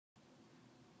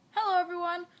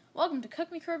Welcome to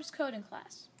Cook Me Curb's coding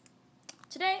class.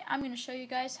 Today I'm going to show you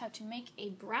guys how to make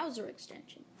a browser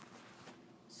extension.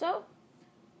 So,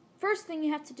 first thing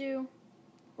you have to do,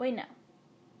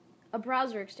 a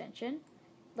browser extension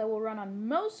that will run on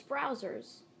most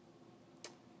browsers.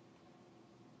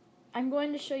 I'm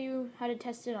going to show you how to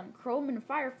test it on Chrome and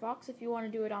Firefox. If you want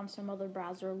to do it on some other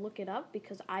browser, look it up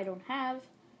because I don't have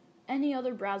any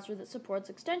other browser that supports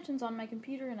extensions on my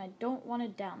computer and I don't want to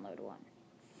download one.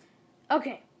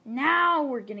 Okay, now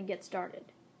we're going to get started.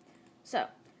 So,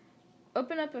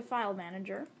 open up a file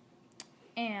manager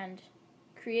and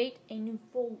create a new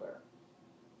folder.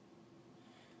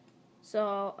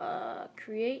 So,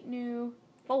 create new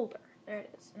folder. There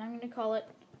it is. And I'm going to call it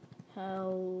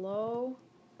Hello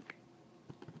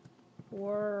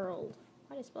World.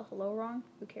 Why did I spell hello wrong?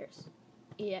 Who cares?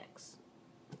 EX.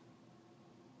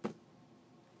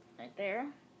 Right there.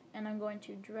 And I'm going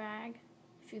to drag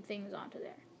a few things onto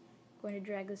there. I'm going to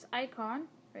drag this icon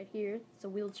right here. It's a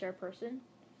wheelchair person.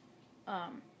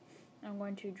 I'm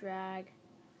going to drag,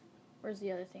 where's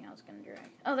the other thing I was going to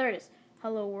drag? Oh, there it is.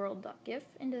 Hello World.gif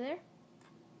into there.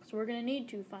 So we're going to need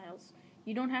two files.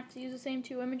 You don't have to use the same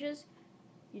two images.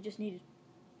 You just need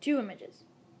two images.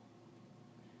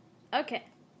 Okay.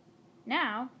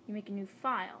 Now, you make a new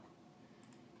file.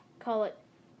 Call it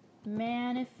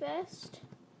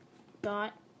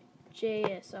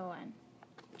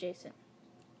manifest.json.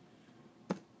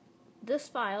 This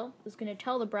file is going to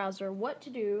tell the browser what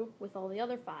to do with all the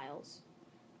other files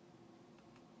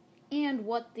and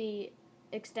what the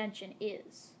extension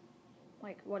is,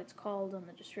 like what it's called in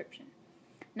the description.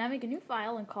 Now make a new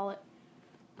file and call it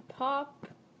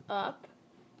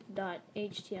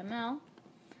popup.html.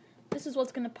 This is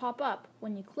what's going to pop up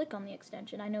when you click on the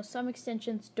extension. I know some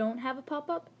extensions don't have a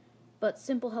pop-up, but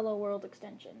simple Hello World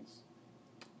extensions,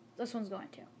 this one's going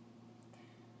to.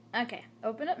 Okay,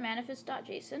 open up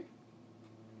manifest.json.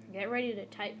 Get ready to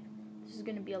type. This is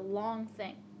going to be a long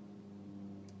thing.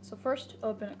 So first,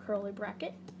 open a curly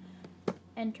bracket,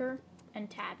 enter, and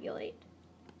tabulate.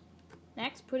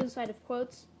 Next, put inside of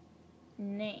quotes,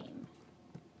 name.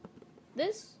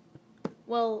 This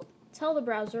will tell the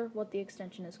browser what the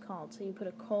extension is called. So you put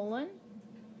a colon,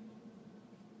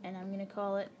 and I'm going to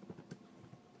call it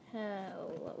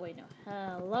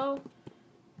Hello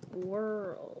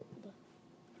World.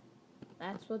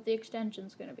 That's what the extension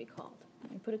is going to be called.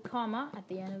 You put a comma at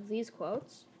the end of these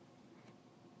quotes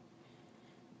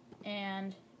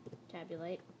and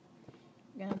tabulate.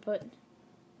 You're going to put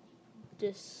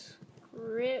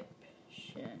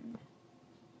description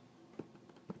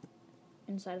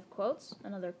inside of quotes,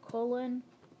 another colon,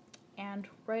 and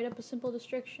write up a simple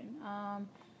description.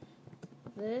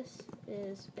 This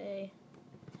is a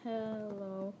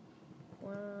Hello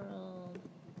World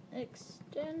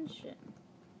extension,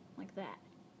 like that.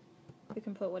 You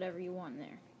can put whatever you want in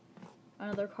there.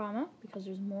 Another comma, because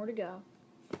there's more to go.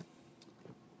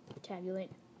 Tabulate.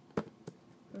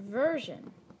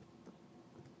 Version.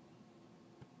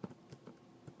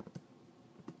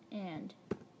 And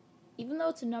even though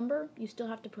it's a number, you still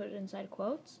have to put it inside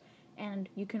quotes, and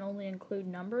you can only include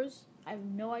numbers. I have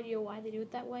no idea why they do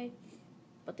it that way,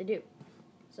 but they do.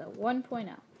 So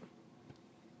 1.0.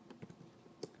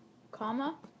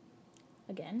 Comma.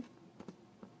 Again.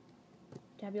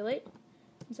 Tabulate.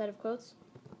 Inside of quotes,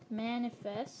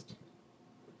 manifest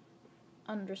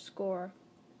underscore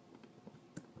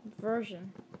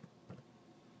version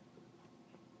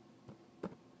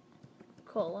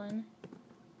colon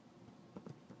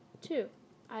 2.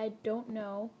 I don't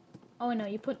know. Oh no,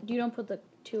 you don't put the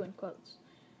 2 in quotes.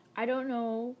 I don't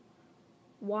know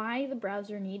why the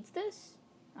browser needs this.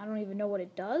 I don't even know what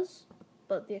it does,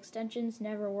 but the extensions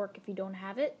never work if you don't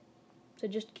have it. So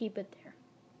just keep it there.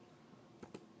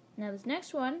 Now this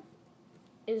next one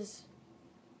is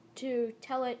to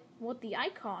tell it what the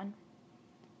icon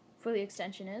for the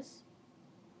extension is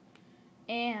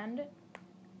and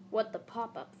what the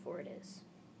pop-up for it is.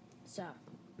 So,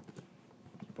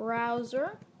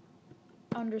 browser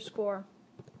underscore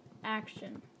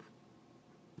action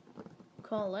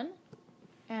colon,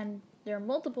 and there are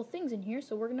multiple things in here,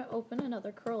 so we're going to open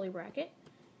another curly bracket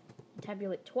and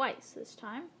tabulate twice this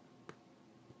time.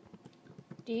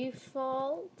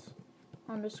 Default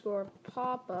underscore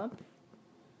pop-up. Did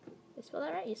I spell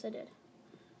that right? Yes, I did.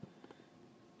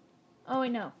 Oh,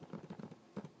 wait, no.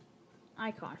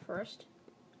 Icon first.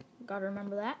 Gotta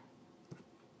remember that.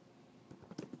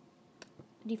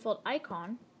 Default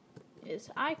icon is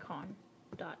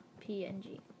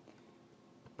icon.png.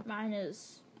 Mine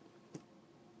is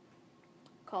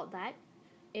called that.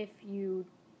 If you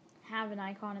have an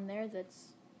icon in there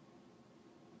that's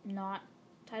not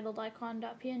titled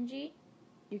icon.png,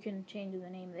 you can change the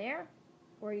name there,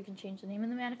 or you can change the name in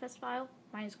the manifest file.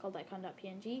 Mine is called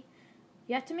icon.png.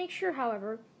 You have to make sure,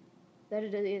 however, that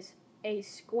it is a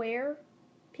square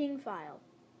ping file.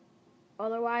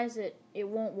 Otherwise, it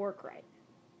won't work right.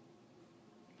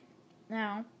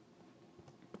 Now,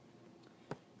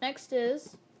 next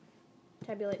is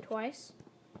tabulate twice.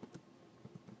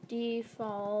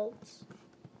 Default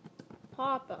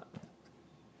pop-up.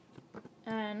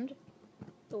 And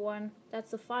the one,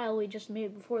 that's the file we just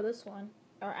made before this one,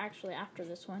 or actually after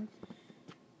this one,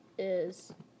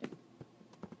 is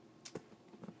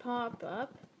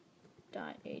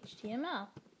popup.html.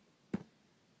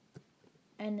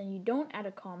 And then you don't add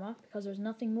a comma because there's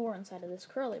nothing more inside of this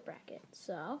curly bracket.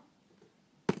 So,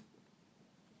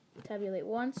 tabulate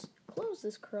once, close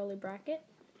this curly bracket,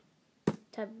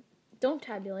 don't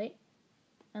tabulate,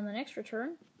 and the next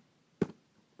return,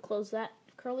 close that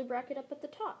curly bracket up at the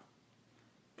top.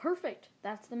 Perfect,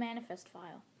 that's the manifest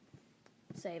file.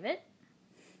 Save it,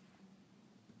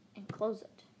 and close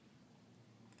it.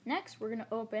 Next, we're going to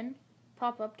open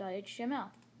popup.html.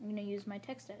 I'm going to use my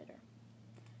text editor.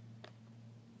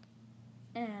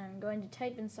 And I'm going to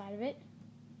type inside of it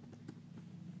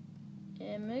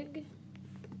img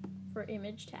for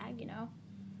image tag, you know,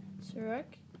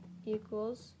 circ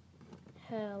equals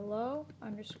hello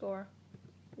underscore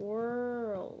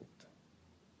world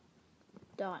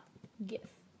dot gif.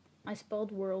 I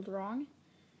spelled world wrong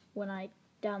when I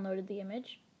downloaded the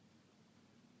image.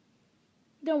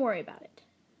 Don't worry about it.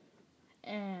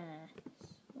 And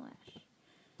slash.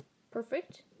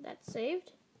 Perfect. That's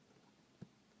saved.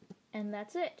 And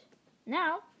that's it.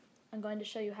 Now, I'm going to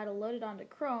show you how to load it onto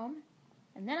Chrome,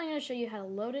 and then I'm going to show you how to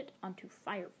load it onto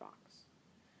Firefox.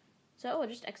 So, we'll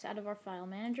just X out of our file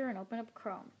manager and open up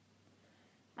Chrome.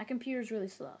 My computer's really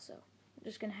slow, so I'm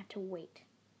just going to have to wait.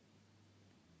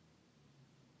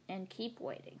 And keep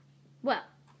waiting. Well,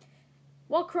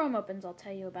 while Chrome opens, I'll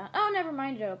tell you about... Oh, never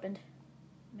mind, it opened.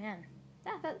 Man,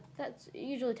 that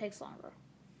usually takes longer.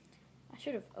 I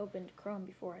should have opened Chrome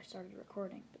before I started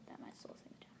recording, but that might slow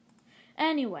things down.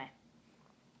 Anyway,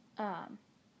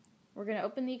 we're going to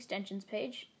open the extensions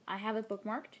page. I have it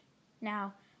bookmarked.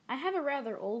 Now, I have a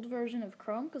rather old version of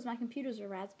Chrome because my computer's a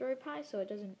Raspberry Pi, so it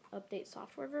doesn't update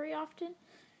software very often.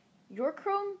 Your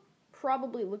Chrome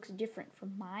probably looks different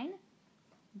from mine,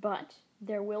 but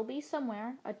there will be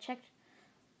somewhere a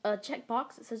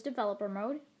checkbox that says developer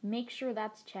mode. Make sure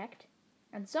that's checked.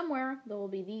 And somewhere there will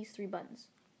be these three buttons: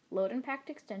 load and pack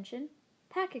extension,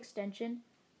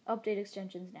 update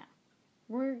extensions now.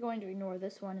 We're going to ignore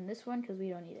this one and this one because we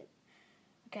don't need it.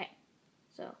 Okay,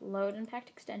 so load and packed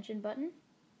extension button,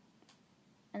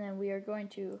 and then we are going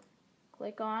to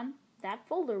click on that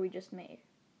folder we just made.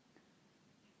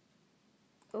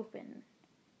 Open,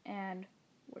 and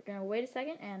we're going to wait a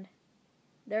second, and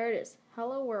there it is,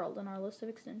 Hello World in our list of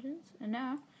extensions. And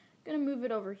now I'm going to move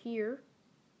it over here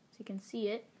so you can see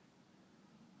it.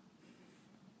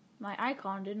 My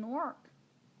icon didn't work,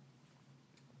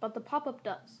 but the pop-up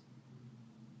does.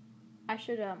 I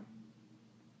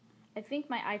think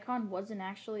my icon wasn't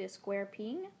actually a square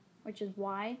ping, which is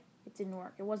why it didn't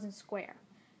work. It wasn't square.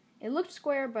 It looked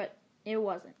square, but it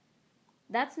wasn't.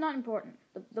 That's not important.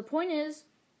 The point is,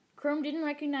 Chrome didn't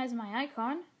recognize my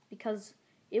icon because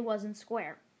it wasn't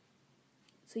square.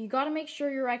 So you gotta make sure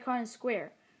your icon is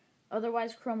square.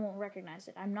 Otherwise, Chrome won't recognize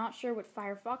it. I'm not sure what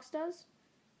Firefox does,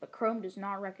 but Chrome does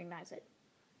not recognize it.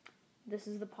 This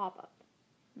is the pop-up.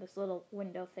 This little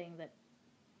window thing that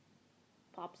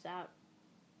pops out,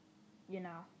 you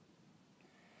know.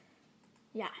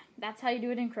 Yeah, that's how you do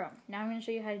it in Chrome. Now I'm going to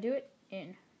show you how to do it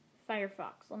in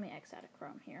Firefox. Let me X out of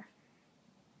Chrome here.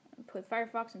 Put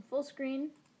Firefox in full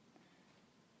screen.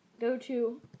 Go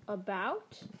to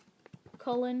About,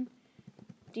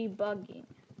 Debugging.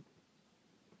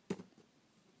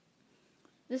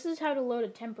 This is how to load a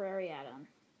temporary add-on.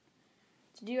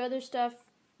 To do other stuff,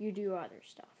 you do other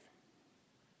stuff.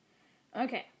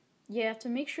 Okay. You have to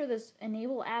make sure this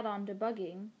Enable Add-on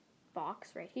Debugging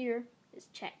box right here is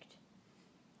checked.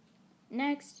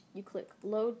 Next, you click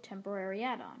Load Temporary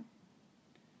Add-on.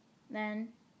 Then,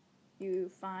 you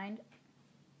find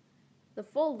the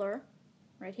folder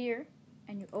right here,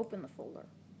 and you open the folder.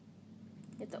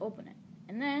 You have to open it.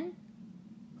 And then,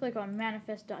 click on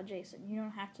manifest.json. You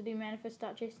don't have to do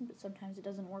manifest.json, but sometimes it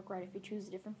doesn't work right if you choose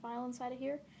a different file inside of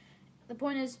here. The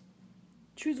point is,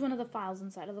 choose one of the files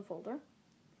inside of the folder.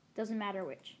 Doesn't matter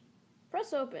which.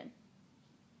 Press open.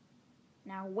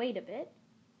 Now wait a bit.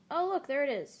 Oh look, there it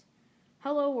is.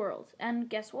 Hello World. And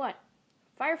guess what?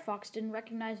 Firefox didn't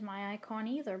recognize my icon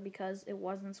either because it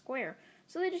wasn't square.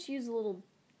 So they just used a little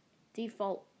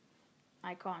default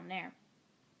icon there.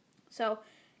 So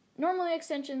Normally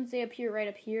extensions, they appear right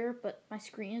up here, but my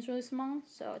screen is really small,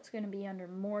 so it's going to be under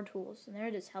more tools. And there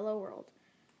it is, Hello World.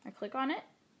 I click on it,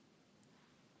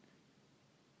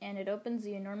 and it opens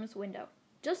the enormous window,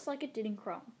 just like it did in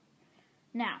Chrome.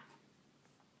 Now,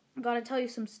 I've got to tell you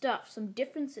some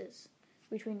differences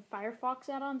between Firefox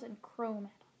add-ons and Chrome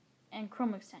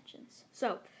extensions.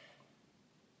 So,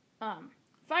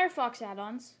 Firefox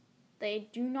add-ons, they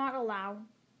do not allow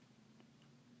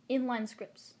inline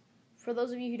scripts. For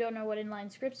those of you who don't know what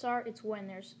inline scripts are, it's when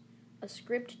there's a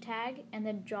script tag and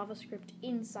then JavaScript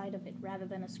inside of it, rather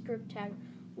than a script tag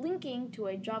linking to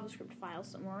a JavaScript file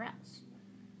somewhere else.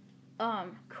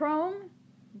 Chrome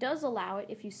does allow it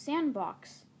if you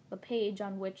sandbox the page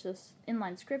on which this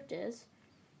inline script is.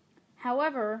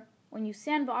 However, when you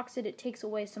sandbox it, it takes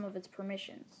away some of its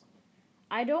permissions.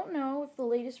 I don't know if the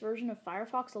latest version of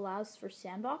Firefox allows for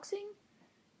sandboxing,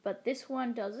 but this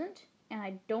one doesn't, and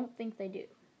I don't think they do.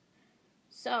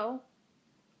 So,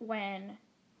 when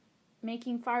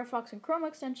making Firefox and Chrome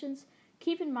extensions,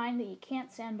 keep in mind that you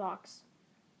can't sandbox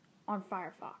on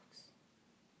Firefox.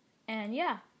 And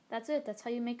yeah, that's it. That's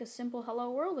how you make a simple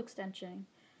Hello World extension.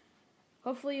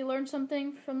 Hopefully you learned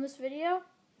something from this video.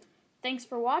 Thanks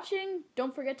for watching.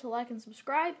 Don't forget to like and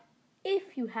subscribe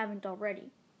if you haven't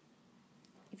already.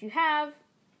 If you have,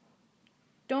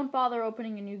 don't bother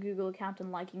opening a new Google account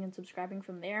and liking and subscribing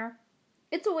from there.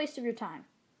 It's a waste of your time.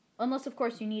 Unless, of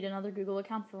course, you need another Google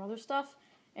account for other stuff,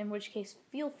 in which case,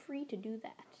 feel free to do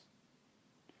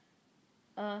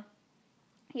that.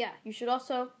 Yeah, you should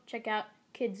also check out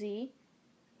Kidsy.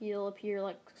 He'll appear,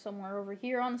 like, somewhere over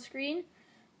here on the screen.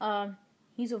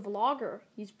 He's a vlogger.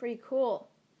 He's pretty cool.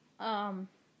 Yeah,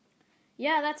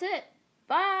 that's it.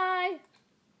 Bye!